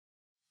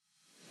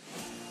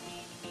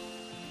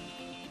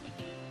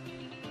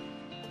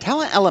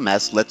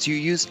TalentLMS lets you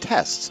use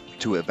tests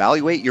to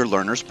evaluate your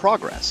learners'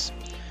 progress.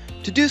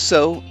 To do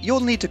so, you'll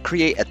need to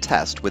create a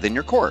test within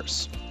your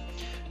course.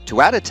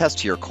 To add a test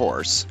to your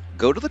course,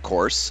 go to the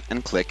course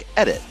and click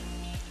Edit.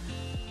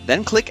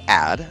 Then click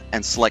Add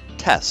and select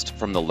Test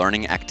from the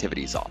Learning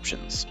Activities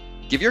options.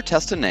 Give your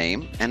test a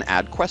name and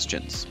add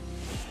questions.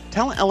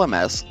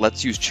 TalentLMS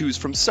lets you choose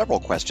from several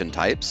question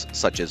types,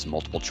 such as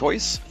multiple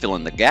choice, fill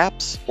in the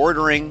gaps,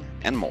 ordering,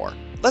 and more.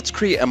 Let's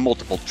create a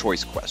multiple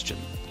choice question.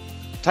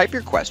 Type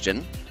your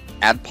question,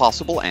 add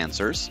possible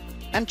answers,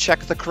 and check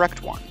the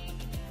correct one.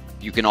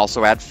 You can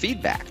also add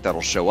feedback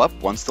that'll show up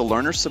once the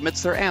learner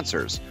submits their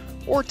answers,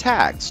 or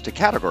tags to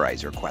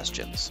categorize your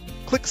questions.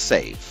 Click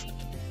Save.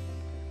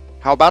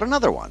 How about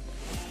another one?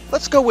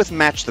 Let's go with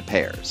Match the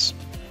Pairs.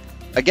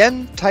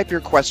 Again, type your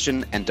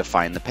question and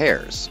define the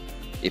pairs.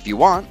 If you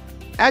want,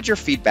 add your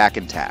feedback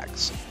and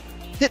tags.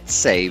 Hit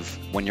Save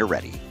when you're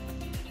ready.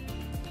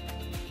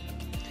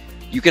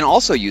 You can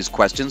also use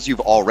questions you've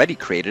already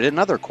created in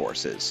other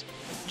courses.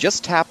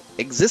 Just tap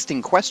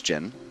Existing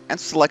Question and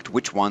select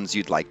which ones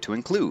you'd like to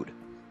include.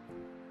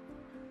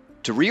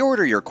 To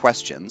reorder your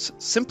questions,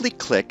 simply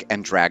click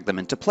and drag them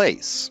into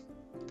place.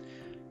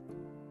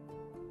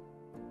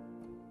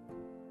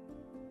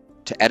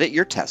 To edit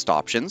your test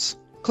options,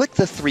 click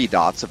the three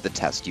dots of the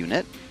test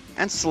unit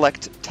and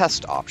select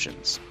Test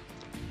Options.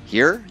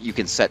 Here, you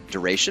can set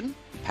duration,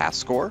 pass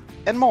score,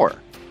 and more.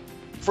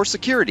 For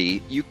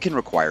security, you can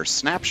require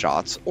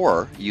snapshots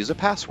or use a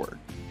password.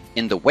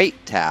 In the Weight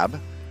tab,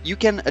 you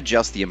can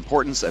adjust the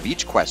importance of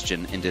each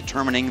question in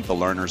determining the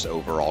learner's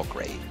overall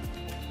grade.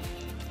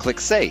 Click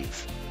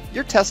Save.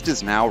 Your test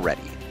is now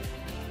ready.